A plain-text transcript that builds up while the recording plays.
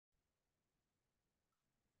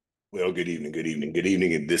Well, good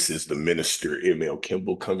evening. And this is the Minister M.L.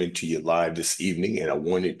 Kimball coming to you live this evening. And I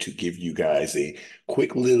wanted to give you guys a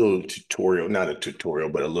quick little tutorial, not a tutorial,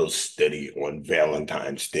 but a little study on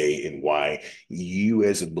Valentine's Day and why you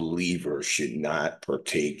as a believer should not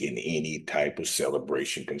partake in any type of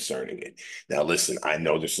celebration concerning it. Now, listen, I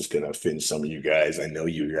know this is going to offend some of you guys. I know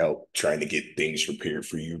you're out trying to get things prepared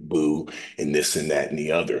for your boo and this and that and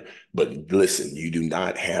the other. But listen, you do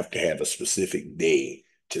not have to have a specific day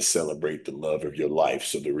to celebrate the love of your life.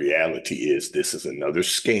 So the reality is this is another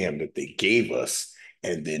scam that they gave us.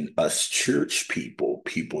 And then us church people,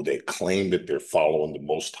 people that claim that they're following the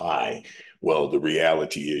Most High, well, the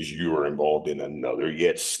reality is you are involved in another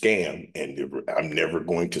yet scam. And I'm never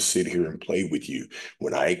going to sit here and play with you.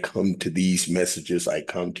 When I come to these messages, I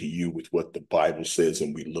come to you with what the Bible says,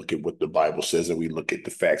 and we look at what the Bible says, and we look at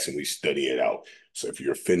the facts, and we study it out. So if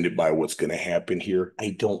you're offended by what's going to happen here,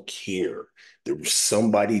 I don't care.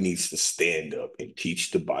 Somebody needs to stand up and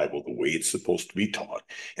teach the Bible the way it's supposed to be taught.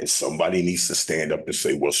 And somebody needs to stand up and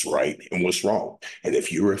say what's right and what's wrong. And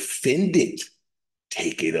if you're offended,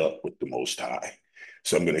 take it up with the Most High.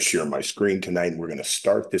 So I'm going to share my screen tonight, and we're going to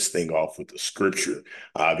start this thing off with the scripture,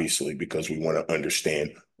 obviously, because we want to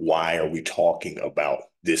understand why are we talking about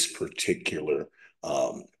this particular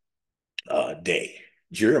day.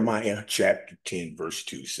 Jeremiah chapter 10, verse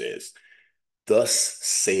 2 says, Thus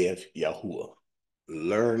saith Yahuah,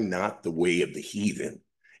 learn not the way of the heathen,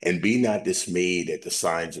 and be not dismayed at the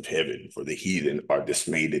signs of heaven, for the heathen are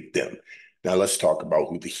dismayed at them. Now let's talk about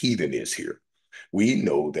who the heathen is here. We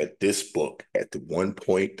know that this book, at the one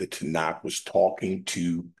point, the Tanakh was talking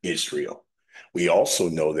to Israel. We also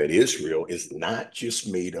know that Israel is not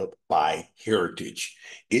just made up by heritage.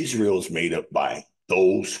 Israel is made up by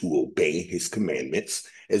those who obey his commandments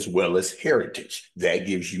as well as heritage. That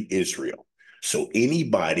gives you Israel. So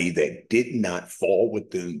anybody that did not fall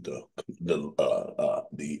within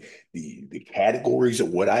the categories of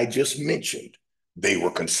what I just mentioned, they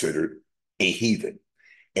were considered a heathen.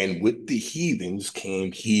 And with the heathens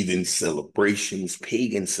came heathen celebrations,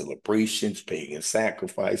 pagan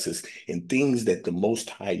sacrifices, and things that the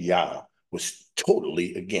Most High Yah was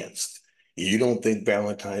totally against. You don't think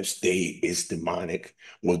Valentine's Day is demonic?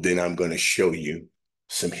 Well, then I'm going to show you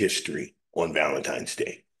some history on Valentine's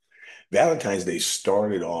Day. Valentine's Day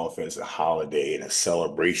started off as a holiday and a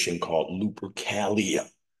celebration called Lupercalia.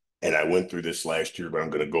 And I went through this last year, but I'm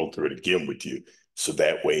going to go through it again with you. So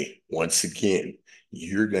that way, once again,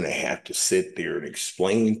 you're going to have to sit there and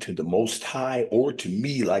explain to the Most High or to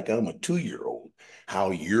me, like I'm a 2-year-old,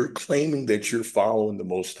 how you're claiming that you're following the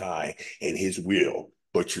Most High and His will,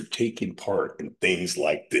 but you're taking part in things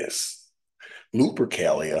like this.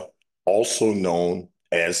 Lupercalia, also known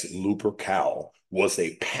as Lupercal, was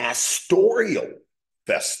a pastoral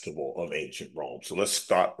festival of ancient Rome. So let's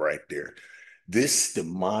stop right there. This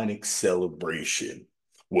demonic celebration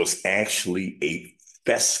was actually a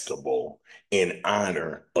festival in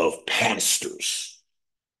honor of pastors.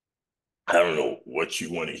 I don't know what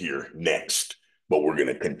you want to hear next, but we're going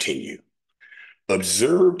to continue.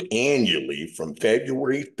 Observed annually from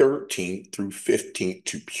February 13th through 15th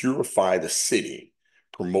to purify the city,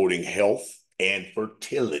 promoting health and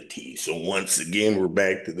fertility. So once again, we're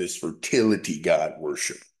back to this fertility god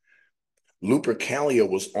worship. Lupercalia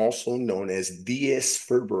was also known as Dies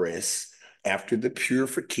Februaris after the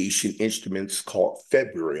purification instruments called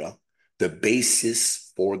February, the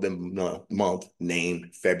basis for the month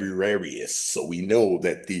named Februarius. So we know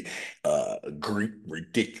that the Greek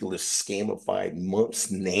ridiculous scamified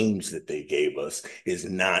months names that they gave us is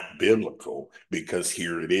not biblical because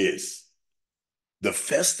here it is. The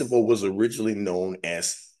festival was originally known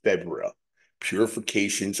as February,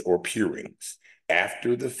 purifications or purings,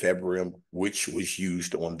 after the februum which was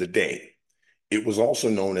used on the day. It was also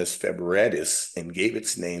known as Februaris and gave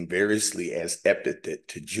its name variously as epithet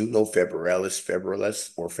to Juno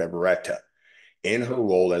Februalis, or Febrata, in her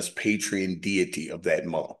role as patron deity of that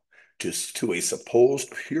month, to a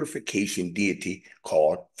supposed purification deity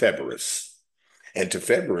called Februaris. And to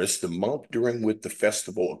Februaris, the month during which the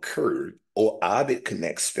festival occurred, Ovid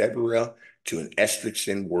connects February to an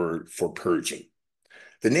Etruscan word for purging.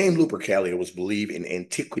 The name Lupercalia was believed in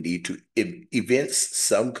antiquity to evince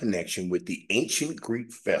some connection with the ancient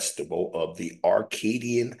Greek festival of the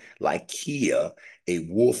Arcadian Lycia, a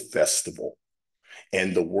wolf festival,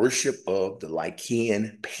 and the worship of the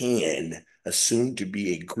Lycian Pan, assumed to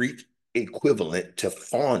be a Greek equivalent to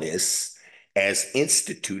Faunus, as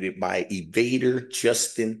instituted by Evader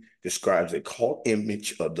Justin, describes a cult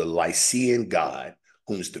image of the Lycian god,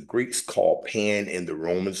 whom the Greeks called Pan and the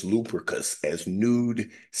Romans Lupercus, as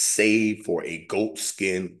nude, save for a goat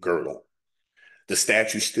skin girdle. The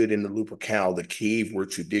statue stood in the Lupercal, the cave where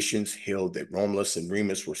traditions held that Romulus and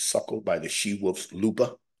Remus were suckled by the she-wolf's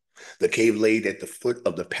Lupa. The cave laid at the foot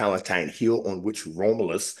of the Palatine Hill on which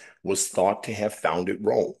Romulus was thought to have founded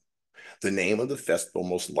Rome. The name of the festival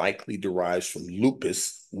most likely derives from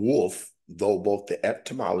lupus, wolf, though both the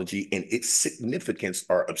etymology and its significance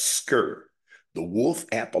are obscure. The wolf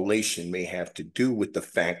appellation may have to do with the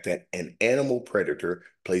fact that an animal predator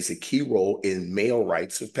plays a key role in male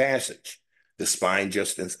rites of passage. Despite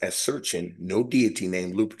just as searching, no deity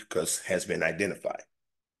named Lupercus has been identified.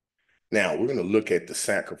 Now we're going to look at the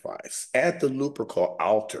sacrifice. At the Lupercal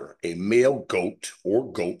altar, a male goat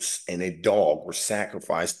or goats and a dog were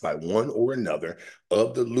sacrificed by one or another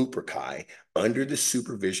of the Luperci under the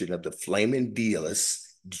supervision of the Flamen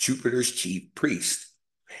Deus, Jupiter's chief priest.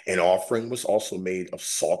 An offering was also made of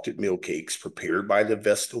salted meal cakes prepared by the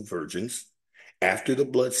Vestal virgins. After the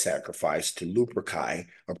blood sacrifice, the Luperci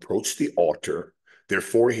approached the altar. Their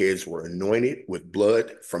foreheads were anointed with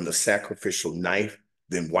blood from the sacrificial knife,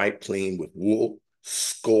 then wiped clean with wool,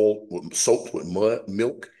 soaked with mud,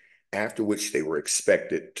 milk, after which they were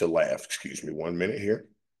expected to laugh. Excuse me 1 minute here.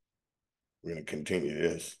 We're going to continue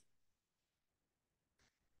this.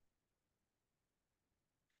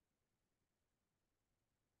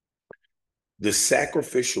 The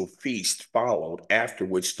sacrificial feast followed, after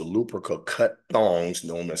which the Luperca cut thongs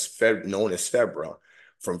known as febra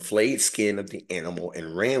from flayed skin of the animal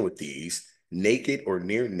and ran with these, naked or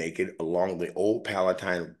near naked, along the old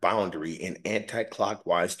Palatine boundary in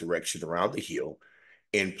anti-clockwise direction around the hill,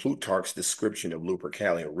 in Plutarch's description of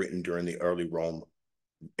Lupercalia written during the early Rome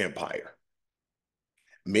Empire.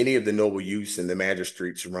 Many of the noble youths and the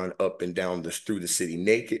magistrates run up and down through the city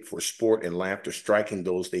naked for sport and laughter, striking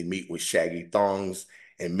those they meet with shaggy thongs,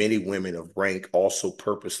 and many women of rank also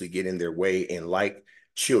purposely get in their way and, like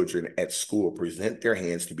children at school, present their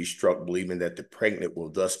hands to be struck, believing that the pregnant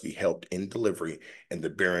will thus be helped in delivery and the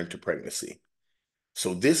barren to pregnancy.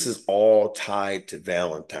 So this is all tied to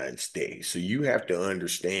Valentine's Day. So you have to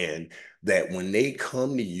understand that when they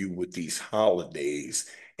come to you with these holidays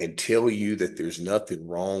and tell you that there's nothing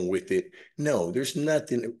wrong with it, no, there's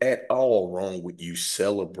nothing at all wrong with you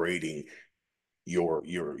celebrating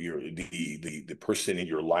the person in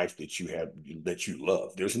your life that you have that you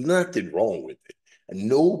love. There's nothing wrong with it.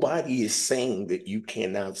 Nobody is saying that you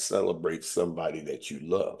cannot celebrate somebody that you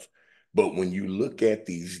love. But when you look at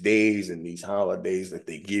these days and these holidays that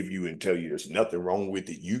they give you and tell you there's nothing wrong with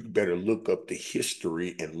it, you better look up the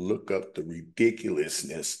history and look up the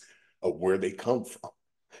ridiculousness of where they come from.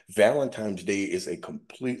 Valentine's Day is a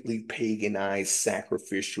completely paganized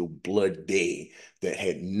sacrificial blood day that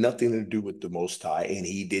had nothing to do with the Most High, and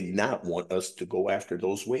he did not want us to go after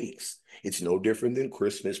those ways. It's no different than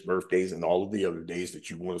Christmas, birthdays, and all of the other days that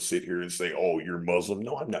you want to sit here and say, oh, you're Muslim.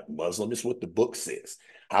 No, I'm not Muslim. It's what the book says.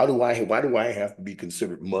 Why do I have to be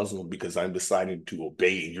considered Muslim because I'm deciding to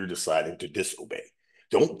obey and you're deciding to disobey?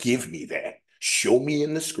 Don't give me that. Show me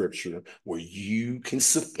in the scripture where you can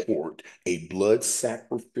support a blood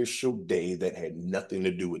sacrificial day that had nothing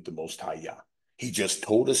to do with the Most High Yah. He just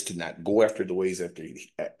told us to not go after the ways of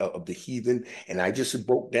the heathen. And I just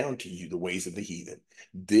broke down to you the ways of the heathen.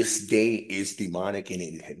 This day is demonic and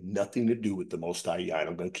it had nothing to do with the Most High Yah. And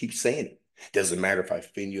I'm going to keep saying it. Doesn't matter if I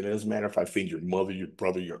offend you. It doesn't matter if I offend your mother, your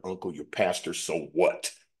brother, your uncle, your pastor. So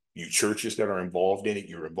what? You churches that are involved in it,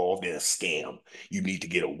 you're involved in a scam. You need to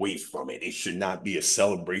get away from it. It should not be a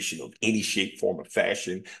celebration of any shape, form, or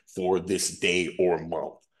fashion for this day or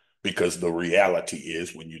month. Because the reality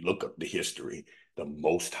is, when you look up the history, the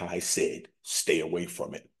Most High said, stay away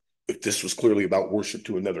from it. If this was clearly about worship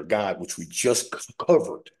to another God, which we just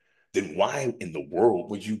covered, then why in the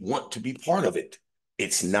world would you want to be part of it?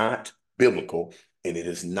 It's not biblical, and it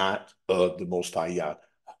is not of the Most High,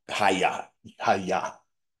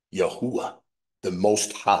 Yahuah, the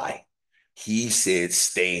Most High. He said,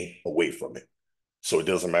 stay away from it. So it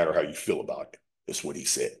doesn't matter how you feel about it. That's what he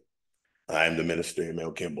said. I am the minister,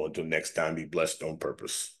 Emil Kimball. Until next time, be blessed on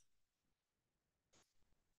purpose.